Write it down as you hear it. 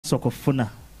sokofuna?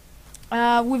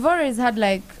 We've always had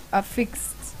like a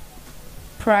fixed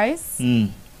price.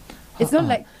 It's not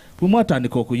like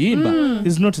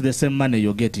it's not the same money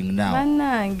you're getting now.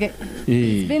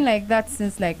 It's been like that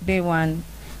since like day one.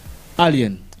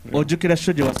 Alien, ojukira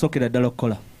shoje wasokera ddala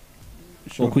okukola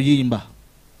okuyimba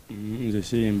nze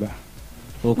siyimba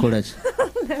okola ki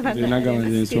nagamba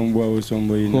nze nsombuwa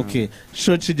busombo yina okay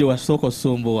shoje gye wasooka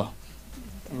osombowa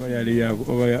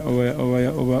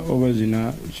oba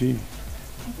zina ki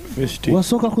festi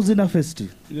wasooka kuzina festi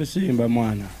nze siyimba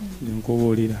mwana nze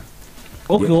nkubuulira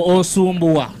okay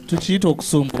osumbuwa tukiyita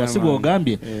okusumbuwa si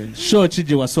bw'ogambye show ki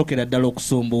gye wasookera ddala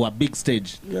okusumbuwa big stage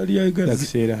yali ya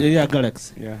Galaxy era ya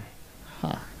Galaxy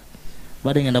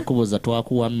bade ngenda kubuuza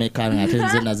twakuwa mmeka ngate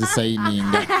nze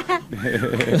nazisayininga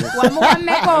wamuwa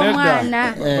mmeka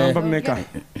omwana wamba mmeka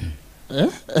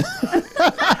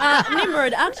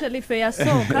Nimrod actually for your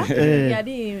soca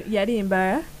yadi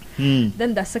imbara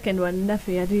then the second one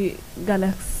nafe yadi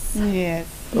Galaxy. Yes.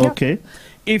 Okay.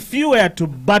 If you were to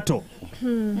battle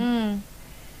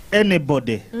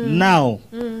anybody now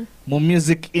mo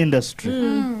music industry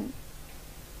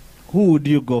who would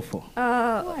you go for?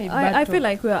 I feel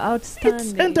like we are outstanding.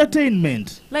 It's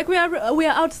entertainment. Like we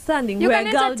are outstanding. You we can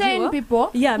entertain people.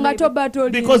 Yeah,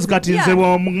 because kati nze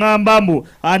ngamba mbu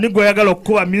ani gwe yagala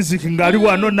okuba music ngali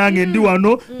wano nange ndi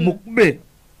wano mukube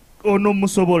ono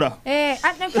musobola. Let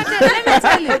me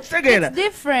tell you, it's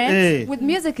different. With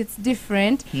music it's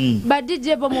different. But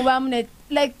DJ Bomubamne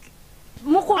like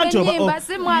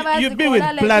you be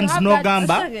with plans no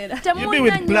gamba. You be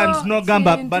with plans no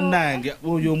gamba banange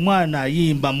oyo mwana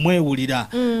yimba mwewulira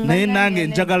naye nange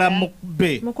njagala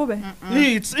mukube.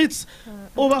 It's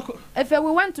over. If we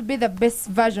want to be the best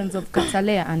versions of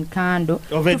Kataleya and Kandle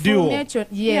of a duo,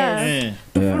 yes.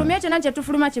 Tufulumye ekyo nakye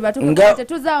tufuluma kibatuuke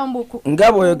tuzawumbuku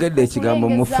nga bw'oyogedde ekigambo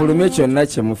mufulumye kyonna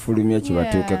kye mufulumye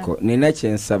kibatuukeko nina kye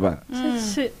nsaba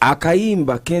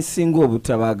akayimba kensinga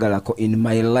obutabaagalako in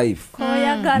my life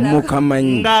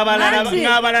mukamanyi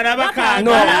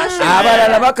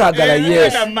abalala bakaagala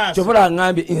yes kyobula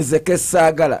ngambye nze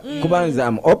kesaagala kuba nze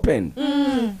am open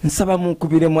nsaba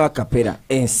munkubiremu akapera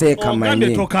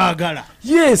enseekamanyi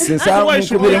yes nsaba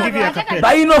munkubiremu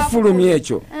balina ofulumya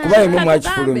ekyo kuba yemu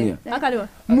mwakifulumya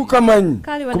mukamanyi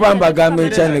kuba mbagamba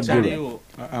ekya neggulu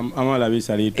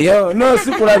amalabisa liito yo no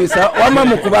sikulabisa wama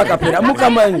mukuba akapera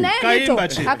mukamanyi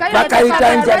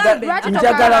bakayita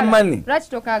njagala mani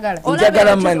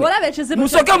njagala mani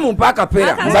musoke mumpa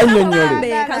akapera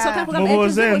mbanyonyole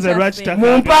mubuuze nze lwaki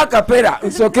mumpa akapera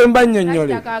nsoke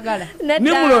mbanyonyole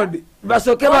Nimrod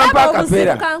basoke bampa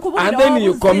akapera and then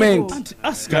you comment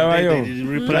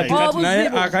naye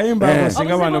akayimba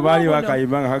singa bano baali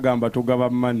bakayimba nga kagamba tugaba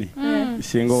mani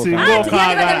singa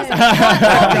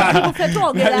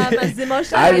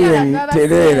alien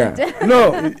terera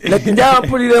no like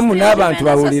njapuliremu n'abantu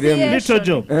bawuliremu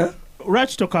litojo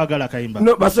lwaki tokaagala kayimba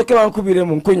no basoke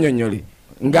bankubiremu nkunyonyole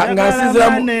nga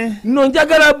nsizamu no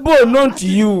njagala bo not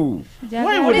you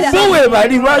we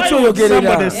bali lwaki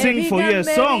oyogerera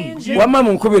wama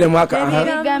munkubiremu aka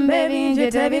ebigambo ebingi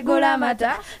tebigula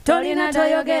mata tolina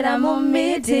toyogera mu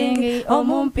meeting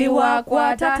omumpi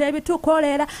wakwata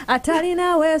tebitukolera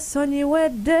atalina weesonyiwe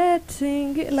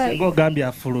dating like ogambye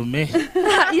afulume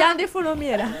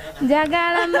yandifulumyera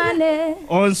njagala mane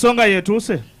onsonga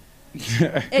yetuuse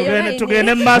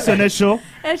tugende mu maaso ne show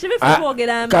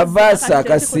kavaasa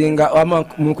akasinga wama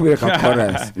munkubire ka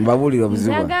chorus mbabulira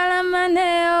obuzibu njagala mane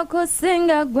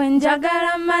okusinga gwe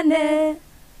njagala mane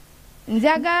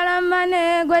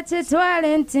gwe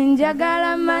kitwale nti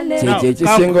njagala mane kiki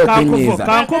ekisinga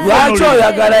okunyiiza lwaki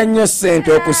oyagala nnyo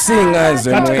ssente okusinga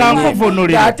nze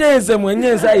mwenye ate nze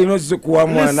mwenye nze ayina ozikuwa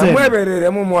mwana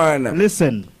mwebereremu mwana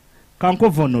listen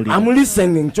kankuvunulira I'm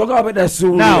listening choka beda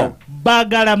suulira now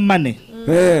bagala mane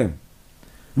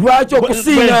lwaki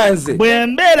okusinga nze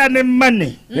bwembeera ne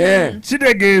mane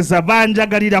kitegeeza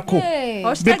banjagalirako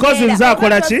because nze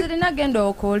akola ki nagenda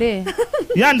okole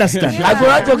you understand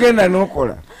lwaki ogenda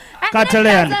n'okola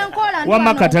Kataleya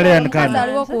wama Kataleya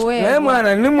Kandle naye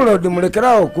mwana Nimrod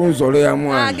mulekerawo okunzolera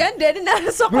mwana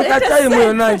bukatayimu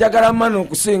yonna njagala mane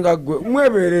okusinga gwe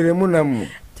mwebereremu nammwe.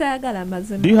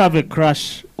 Do you have a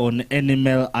crush on any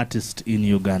male artist in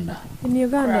Uganda? In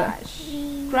Uganda?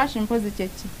 Crush in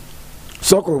Posichechi.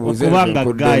 Soko buze okubanga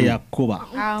gaya kuba.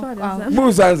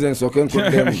 Buza nze nsoke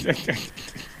nkudemu.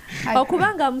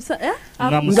 Okubanga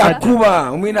nga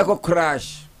kuba mwinako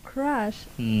crush. Crush.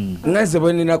 Ngaze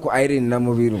bonina ko Irene na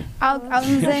mubiru. I'll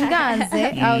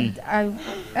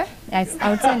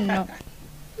say no.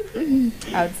 I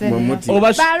would say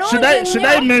Oba, should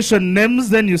I mention names,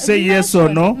 then you say yes or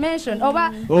no? Mention.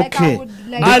 Oba, okay.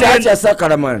 Alien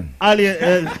Sakaraman.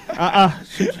 Alien,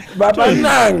 Baba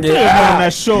Nange. Na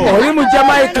show. Oli mu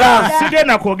Jamaica.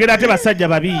 Sigena kwogera ate basajja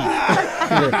babi.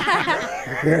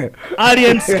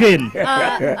 Alien skin.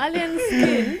 Alien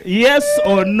skin. Yes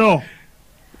or no?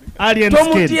 Alien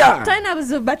skin. Taina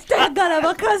buzubati tagala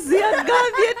bakazi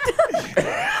agambye.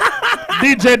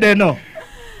 DJ Deno.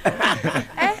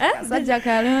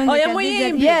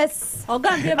 Yes.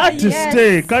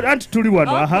 Stay. Can't tuli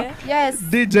wano. Yes.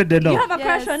 DJ Deno. You have a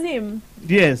crush on him?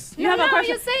 Yes. You have a crush?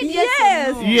 You said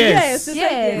yes.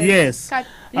 Yes.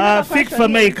 Fik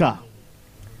Fameica.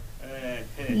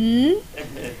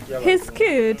 He's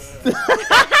cute.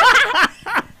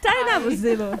 Taina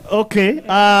buzibu. Okay.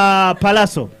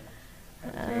 Palazzo.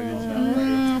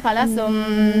 Palazzo.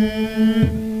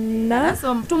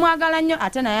 Tumwagala nnyo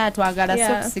ate naye atwagala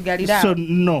so kusigalira. So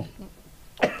no.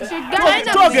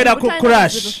 Twogera ku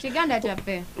crash. Kiganda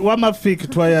kyaffe. Wama Fik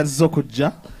twayanziza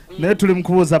okujja naye tuli mu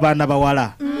kubuuza baana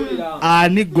bawala.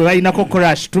 Ani gwe balinako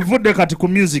crash. Tuvudde kati ku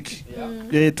music.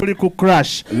 Tuli ku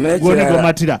crash. Gwoni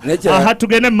gomatira. Aha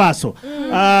tugende mu maaso.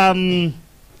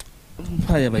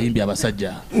 Mpaya bayimbi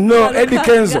abasajja. No, Eddie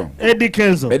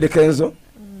Kenzo.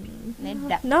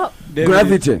 No.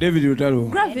 David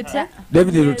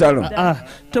Lutalo.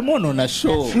 Temono na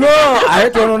show. No,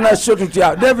 ayetono na show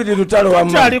tutya. David Lutalo wa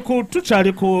mama.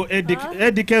 Tuchali ku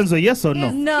Eddie Kenzo, yes or no?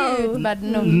 No. But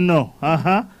no. No.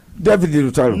 David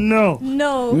Lutalo.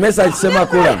 No. Message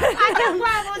Semakula.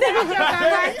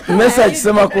 Message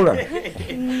Semakula.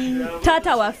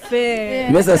 Tata wafe.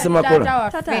 Message Semakula.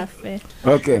 Tata wafe.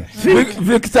 Okay.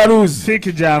 Victor Rose.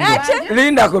 Fik jangu.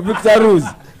 Linda ko Victor Rose.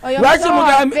 Lwaki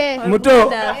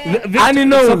muto ani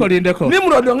no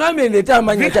nimurodo ngambe ndeta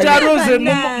amanya Victor Rose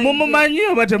mumumanyi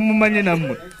oba temumanyi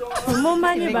namwe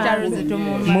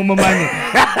mumumanyi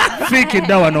Fik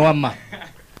dawa no wama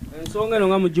ensonga no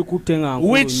ngamujikutte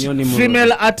ngangu which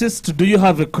female artist do you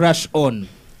have a crush on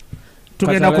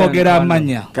tugenda kwogera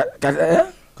amanya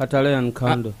Kataleya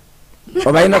Kandle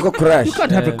obayina ko crush you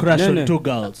can't have a crush on two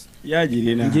girls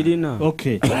Njirina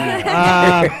okay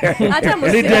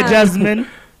Lydia Jasmine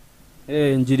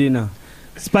Njirina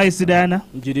Spice Diana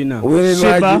Njirina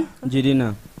Shiba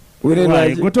Njirina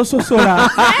gotososola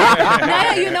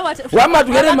Now you know what wama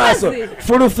tugere maso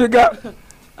full figure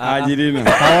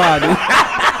Njirina Hawadi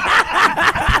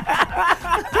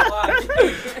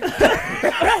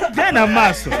Gena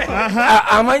maso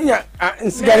amanya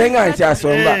nsigale nga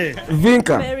nkyasomba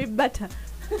Vinka Mary Butter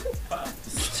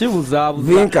Chibuza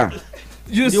Vinka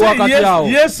you say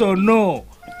yes or no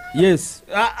yes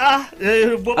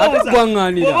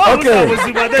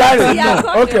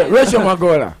okay Rachel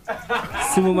Magola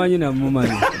simumanyi na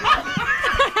mumanyi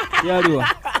yaliwa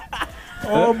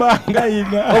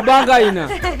Obangayina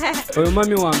oyo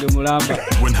mami wange mulamba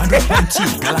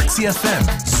 100.2 Galaxy FM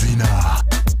Zina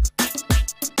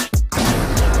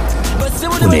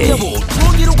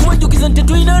twongera okubajukiza nti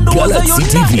tulina ndowooza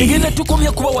yonna egenda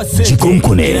tukomya kuba wasente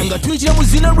nga tuyitira mu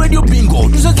Zina Radio Bingo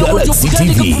tusazeewo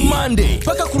okutandika ku Mande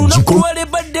paka ku lunaku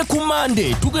lwalebadde ku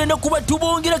Mande tugenda kuba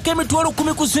tubongerako emitwalo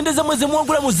 10 ku ssente zammwe ze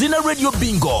mwangula mu Zina Radio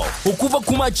Bingo okuva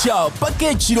ku makya paka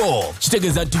ekiro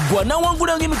kitegeeza nti gwe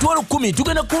anaawangulanga emitwalo 10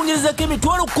 tugenda kwongerezako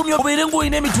emitwalo 10 obeere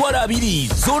ng'olina emitwalo 2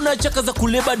 z'onakyakaza ku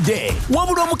Labor Day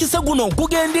wabula omukisa guno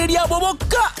gugenda eri abo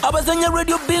bokka abazanya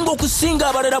Radio Bingo okusinga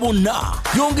abalala bonna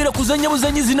yongera kuzanya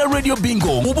buzanyi Zina Radio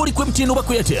Bingo mubuli kwe mtino ba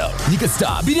Airtel nika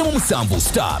star 2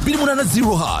 star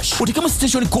 280 hash utikemu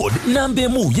station code nambe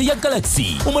mu ya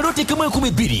Galaxy umarote kemu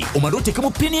 12 umarote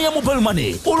kemu pin ya mobile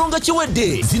money olonga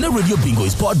chiwedde Zina Radio Bingo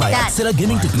is powered by Excella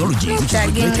Gaming Technology which is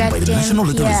regulated by the National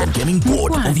Lotteries and Gaming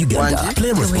Board of Uganda.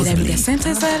 Play responsibly.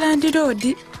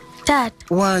 Tat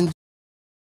Wangi